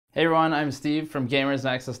Hey everyone, I'm Steve from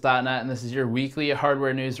GamersNexus.net, and this is your weekly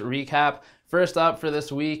hardware news recap. First up for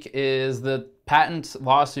this week is the patent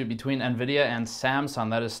lawsuit between Nvidia and Samsung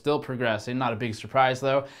that is still progressing. Not a big surprise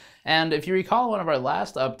though. And if you recall one of our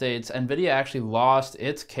last updates, Nvidia actually lost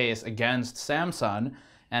its case against Samsung,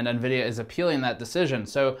 and Nvidia is appealing that decision.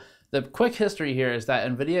 So the quick history here is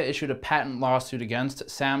that Nvidia issued a patent lawsuit against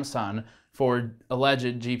Samsung for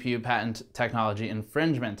alleged GPU patent technology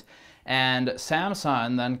infringement. And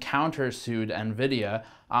Samsung then countersued Nvidia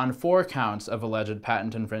on 4 counts of alleged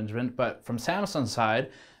patent infringement, but from Samsung's side,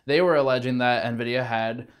 they were alleging that Nvidia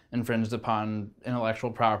had infringed upon intellectual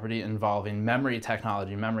property involving memory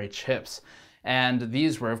technology, memory chips. And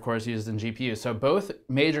these were, of course, used in GPUs. So both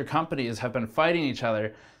major companies have been fighting each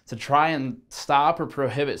other to try and stop or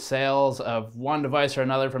prohibit sales of one device or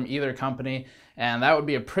another from either company. And that would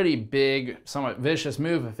be a pretty big, somewhat vicious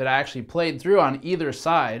move if it actually played through on either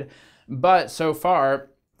side. But so far,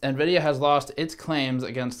 Nvidia has lost its claims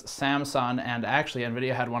against Samsung, and actually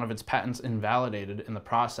Nvidia had one of its patents invalidated in the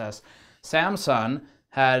process. Samsung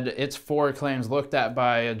had its 4 claims looked at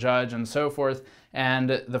by a judge and so forth,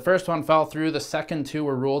 and the first one fell through, the second 2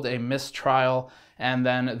 were ruled a mistrial, and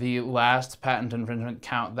then the last patent infringement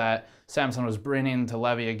count that Samsung was bringing to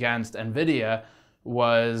levy against Nvidia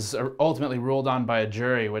was ultimately ruled on by a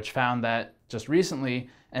jury, which found that just recently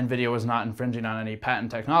Nvidia was not infringing on any patent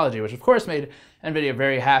technology, which of course made Nvidia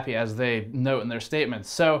very happy, as they note in their statements.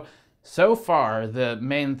 So far, the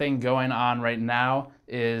main thing going on right now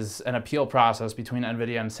is an appeal process between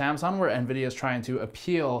Nvidia and Samsung, where Nvidia is trying to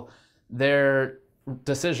appeal their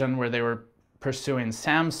decision where they were pursuing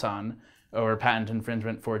Samsung over patent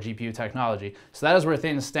infringement for GPU technology. So that is where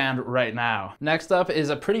things stand right now. Next up is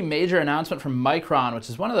a pretty major announcement from Micron, which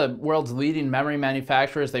is one of the world's leading memory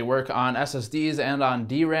manufacturers. They work on SSDs and on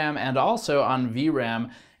DRAM and also on VRAM.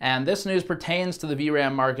 And this news pertains to the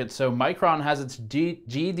VRAM market. So Micron has its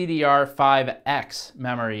GDDR5X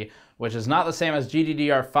memory, which is not the same as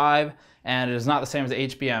GDDR5, and it is not the same as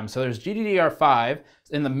HBM. So there's GDDR5,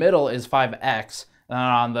 in the middle is 5X, and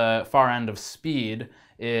on the far end of speed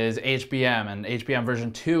is HBM, and HBM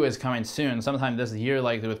version 2 is coming soon, sometime this year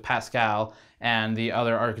likely, with Pascal and the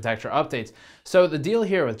other architecture updates. So the deal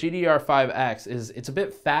here with GDDR5X is it's a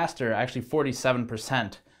bit faster, actually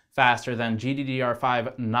 47% faster than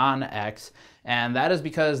GDDR5 non-X, and that is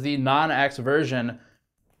because the non-X version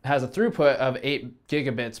has a throughput of 8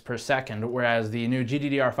 gigabits per second, whereas the new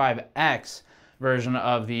GDDR5X version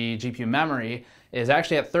of the GPU memory is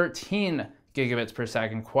actually at 13 gigabits per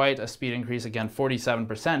second, quite a speed increase, again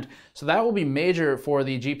 47%. So that will be major for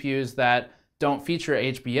the GPUs that don't feature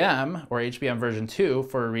HBM or HBM version 2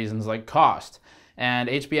 for reasons like cost. And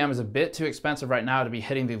HBM is a bit too expensive right now to be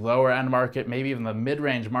hitting the lower end market, maybe even the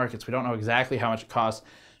mid-range markets. We don't know exactly how much it costs,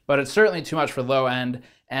 but it's certainly too much for low end.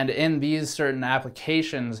 And in these certain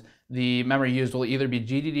applications, the memory used will either be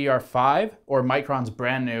GDDR5 or Micron's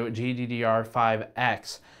brand new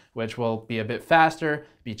GDDR5X, which will be a bit faster,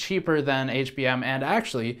 be cheaper than HBM, and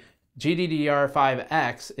actually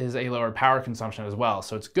GDDR5X is a lower power consumption as well.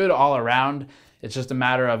 So it's good all around. It's just a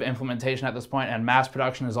matter of implementation at this point, and mass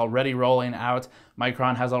production is already rolling out.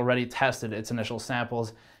 Micron has already tested its initial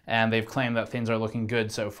samples, and they've claimed that things are looking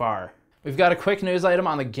good so far. We've got a quick news item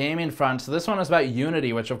on the gaming front. So this one is about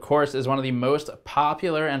Unity, which of course is one of the most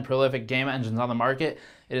popular and prolific game engines on the market.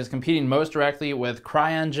 It is competing most directly with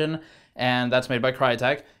CryEngine, and that's made by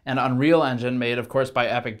Crytek, and Unreal Engine, made of course by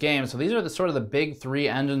Epic Games. So these are sort of the big 3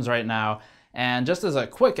 engines right now. And just as a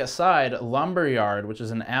quick aside, Lumberyard, which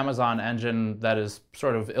is an Amazon engine that is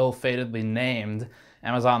sort of ill-fatedly named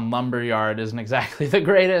Amazon Lumberyard, isn't exactly the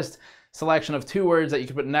greatest selection of 2 words that you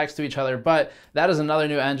could put next to each other, but that is another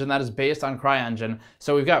new engine that is based on CryEngine.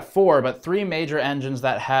 So we've got 4, but 3 major engines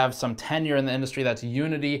that have some tenure in the industry. That's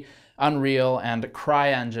Unity, Unreal, and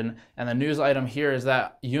CryEngine. And the news item here is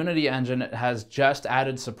that Unity Engine has just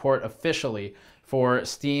added support officially for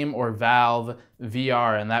Steam or Valve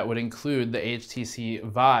VR, and that would include the HTC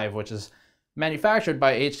Vive, which is manufactured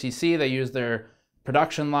by HTC. They use their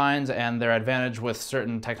production lines and their advantage with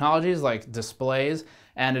certain technologies like displays,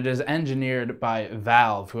 and it is engineered by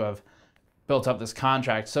Valve, who have built up this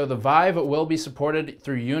contract. So the Vive will be supported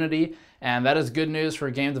through Unity, and that is good news for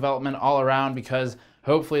game development all around, because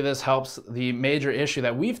hopefully this helps the major issue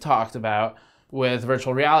that we've talked about with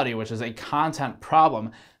virtual reality, which is a content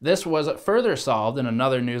problem. This was further solved in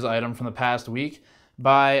another news item from the past week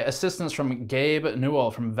by assistance from Gabe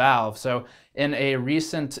Newell from Valve. So in a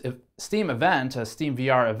recent Steam event, a Steam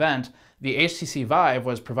VR event, the HTC Vive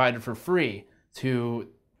was provided for free to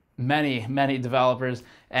many developers,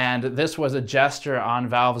 and this was a gesture on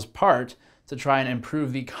Valve's part to try and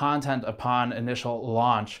improve the content upon initial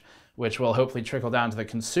launch, which will hopefully trickle down to the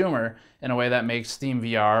consumer in a way that makes Steam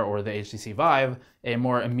VR or the HTC Vive a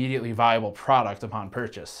more immediately viable product upon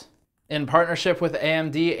purchase. In partnership with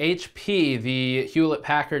AMD, HP, the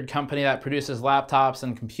Hewlett-Packard company that produces laptops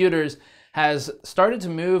and computers, has started to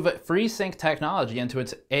move FreeSync technology into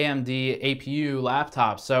its AMD APU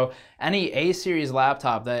laptops. So any A-series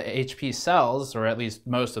laptop that HP sells, or at least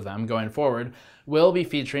most of them going forward, will be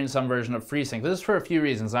featuring some version of FreeSync. This is for a few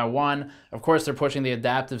reasons. Now, one, of course, they're pushing the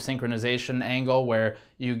adaptive synchronization angle where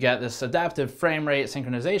you get this adaptive frame rate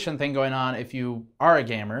synchronization thing going on if you are a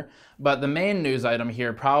gamer. But the main news item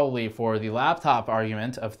here, probably for the laptop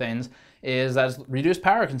argument of things, is that it's reduced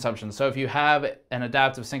power consumption. So if you have an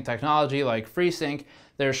adaptive sync technology like FreeSync,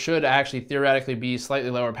 there should actually theoretically be slightly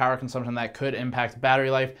lower power consumption that could impact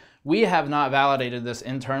battery life. We have not validated this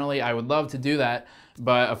internally. I would love to do that,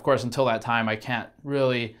 but of course, until that time, I can't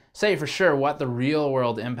really say for sure what the real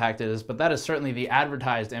world impact is, but that is certainly the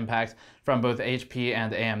advertised impact from both HP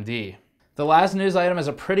and AMD. The last news item is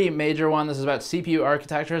a pretty major one. This is about CPU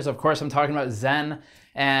architectures. Of course, I'm talking about Zen,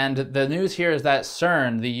 and the news here is that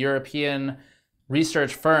CERN, the European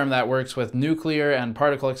research firm that works with nuclear and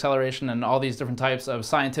particle acceleration and all these different types of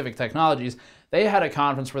scientific technologies, they had a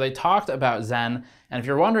conference where they talked about Zen, and if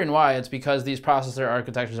you're wondering why, it's because these processor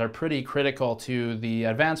architectures are pretty critical to the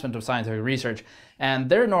advancement of scientific research, and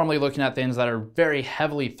they're normally looking at things that are very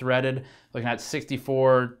heavily threaded, looking at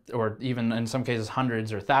 64 or even in some cases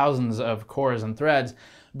hundreds or thousands of cores and threads.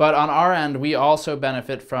 But on our end, we also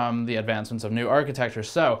benefit from the advancements of new architecture.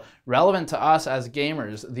 So relevant to us as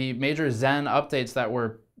gamers, the major Zen updates that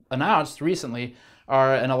were announced recently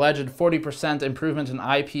are an alleged 40% improvement in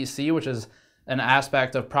IPC, which is an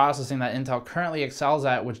aspect of processing that Intel currently excels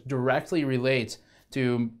at, which directly relates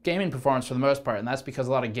to gaming performance for the most part. And that's because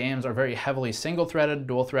a lot of games are very heavily single-threaded,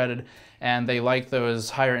 dual-threaded, and they like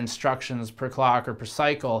those higher instructions per clock or per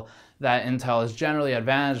cycle that Intel is generally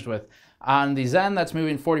advantaged with. On the Zen, that's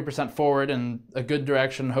moving 40% forward in a good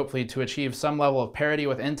direction, hopefully to achieve some level of parity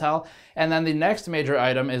with Intel. And then the next major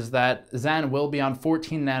item is that Zen will be on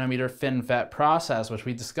 14 nanometer FinFET process, which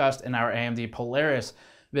we discussed in our AMD Polaris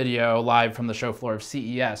video live from the show floor of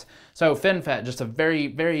CES. So FinFET, just a very,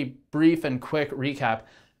 very brief and quick recap.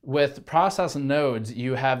 With process nodes,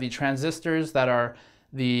 you have the transistors that are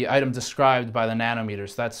the item described by the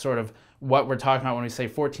nanometers. That's sort of what we're talking about when we say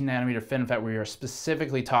 14 nanometer FinFET, where you're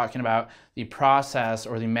specifically talking about the process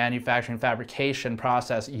or the manufacturing fabrication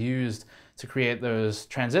process used to create those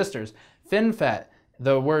transistors. FinFET,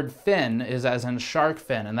 the word fin is as in shark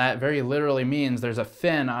fin, and that very literally means there's a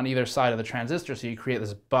fin on either side of the transistor, so you create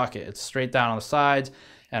this bucket. It's straight down on the sides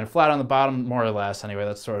and flat on the bottom, more or less. Anyway,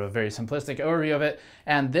 that's sort of a very simplistic overview of it.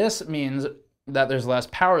 And this means that there's less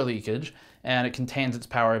power leakage, and it contains its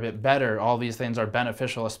power a bit better. All these things are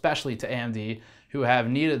beneficial, especially to AMD, who have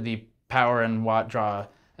needed the power and watt draw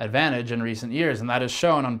advantage in recent years, and that is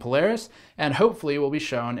shown on Polaris, and hopefully will be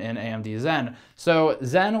shown in AMD Zen. So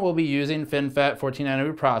Zen will be using FinFET 14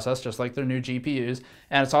 nanometer process, just like their new GPUs,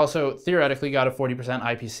 and it's also theoretically got a 40%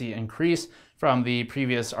 IPC increase from the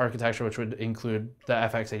previous architecture, which would include the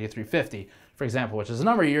FX8350, for example, which is a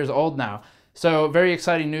number of years old now. So very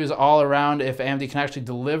exciting news all around if AMD can actually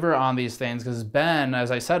deliver on these things, because it's been, as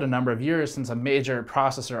I said, a number of years since a major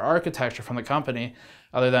processor architecture from the company,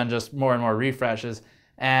 other than just more and more refreshes.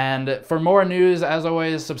 And for more news, as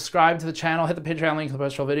always, subscribe to the channel, hit the Patreon link in the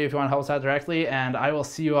post video if you want to help us out directly, and I will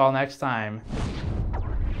see you all next time.